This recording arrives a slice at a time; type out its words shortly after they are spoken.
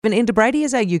And Enda Brady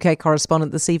is our UK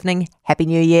correspondent this evening. Happy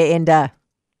New Year, Enda.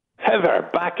 Heather,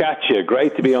 back at you.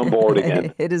 Great to be on board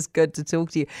again. It is good to talk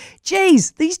to you.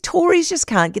 Geez, these Tories just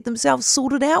can't get themselves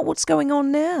sorted out. What's going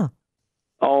on now?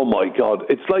 Oh my God.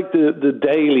 It's like the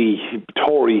daily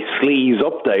Tory sleaze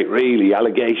update, really.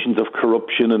 Allegations of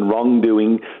corruption and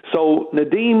wrongdoing. So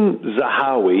Nadhim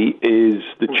Zahawi is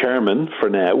the chairman, for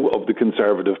now, of the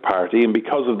Conservative Party. And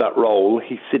because of that role,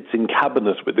 he sits in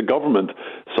cabinet with the government.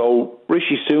 So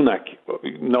Rishi Sunak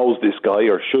knows this guy,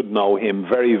 or should know him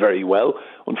very, very well.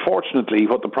 Unfortunately,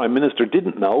 what the Prime Minister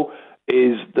didn't know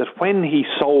is that when he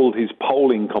sold his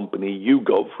polling company,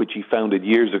 YouGov, which he founded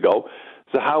years ago,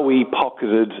 Zahawi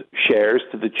pocketed shares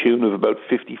to the tune of about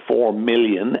 54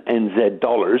 million NZ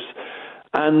dollars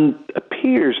and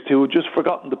appears to have just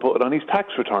forgotten to put it on his tax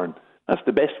return. That's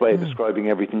the best way of describing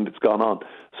everything that's gone on.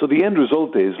 So the end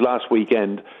result is, last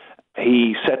weekend,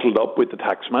 he settled up with the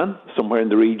taxman, somewhere in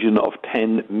the region of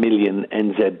 10 million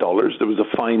NZ dollars. There was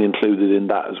a fine included in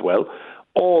that as well.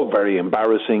 All very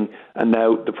embarrassing. And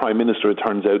now the Prime Minister, it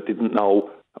turns out, didn't know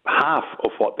half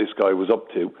of what this guy was up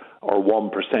to, or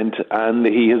 1%, and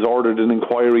he has ordered an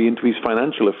inquiry into his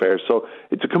financial affairs. So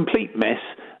it's a complete mess,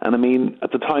 and I mean,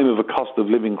 at the time of a cost of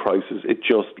living crisis, it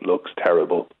just looks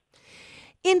terrible.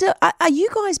 Enda, are you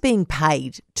guys being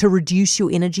paid to reduce your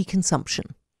energy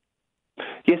consumption?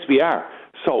 Yes, we are.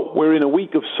 So we're in a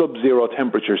week of sub-zero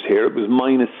temperatures here. It was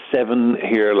 -7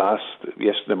 here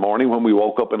yesterday morning when we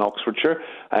woke up in Oxfordshire.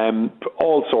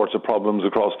 All sorts of problems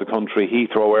across the country.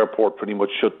 Heathrow Airport pretty much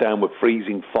shut down with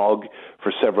freezing fog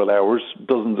for several hours.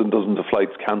 Dozens and dozens of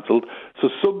flights cancelled. So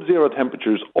sub-zero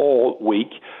temperatures all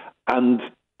week, and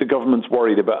the government's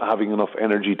worried about having enough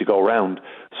energy to go around.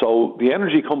 So the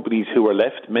energy companies who are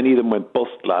left, many of them went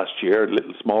bust last year,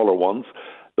 little smaller ones.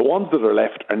 The ones that are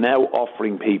left are now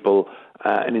offering people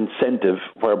an incentive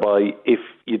whereby if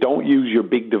you don't use your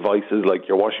big devices like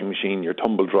your washing machine, your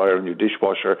tumble dryer and your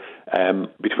dishwasher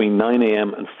between 9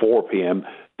 a.m. and 4 p.m,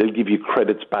 they'll give you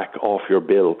credits back off your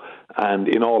bill. And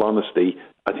in all honesty,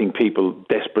 I think people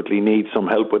desperately need some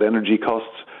help with energy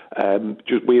costs.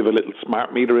 We have a little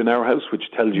smart meter in our house which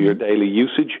tells you your daily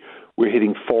usage. We're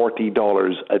hitting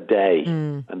 $40 a day,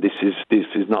 and this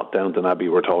is not Downton Abbey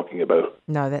we're talking about.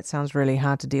 No, that sounds really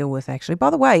hard to deal with, actually. By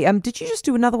the way, did you just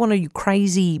do another one of your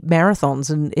crazy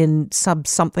marathons in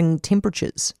sub-something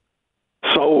temperatures?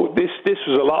 So this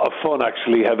was a lot of fun,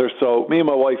 actually, Heather. So me and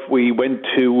my wife, we went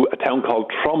to a town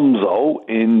called Tromsø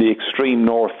in the extreme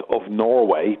north of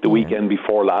Norway the weekend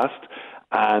before last.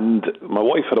 And my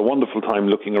wife had a wonderful time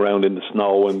looking around in the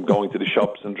snow and going to the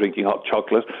shops and drinking hot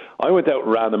chocolate. I went out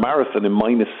and ran a marathon in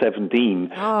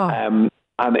 -17.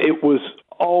 And it was,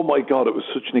 oh my God, it was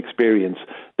such an experience.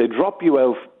 They drop you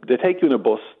out, they take you in a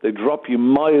bus, they drop you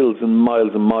miles and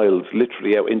miles and miles,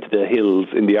 literally out into the hills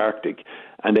in the Arctic.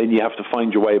 And then you have to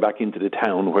find your way back into the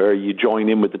town where you join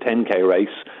in with the 10K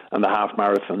race and the half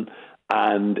marathon.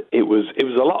 And it was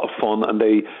a lot of fun. And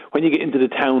when you get into the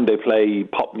town, they play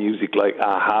pop music like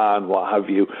Aha and what have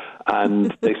you.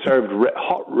 And they served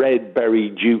hot red berry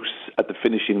juice at the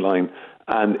finishing line.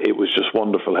 And it was just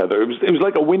wonderful, Heather. It was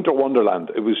like a winter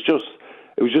wonderland. It was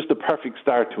just the perfect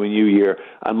start to a new year.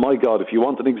 And my God, if you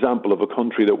want an example of a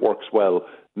country that works well,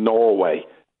 Norway.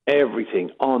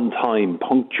 Everything on time,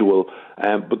 punctual.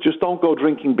 But just don't go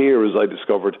drinking beer, as I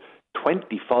discovered.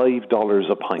 $25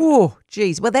 a pint. Oh,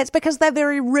 geez. Well, that's because they're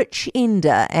very rich,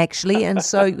 Enda, actually. And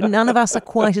so none of us are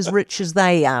quite as rich as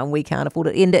they are, and we can't afford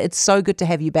it. Enda, it's so good to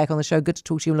have you back on the show. Good to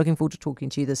talk to you. I'm looking forward to talking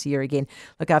to you this year again.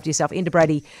 Look after yourself. Enda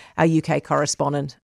Brady, our UK correspondent.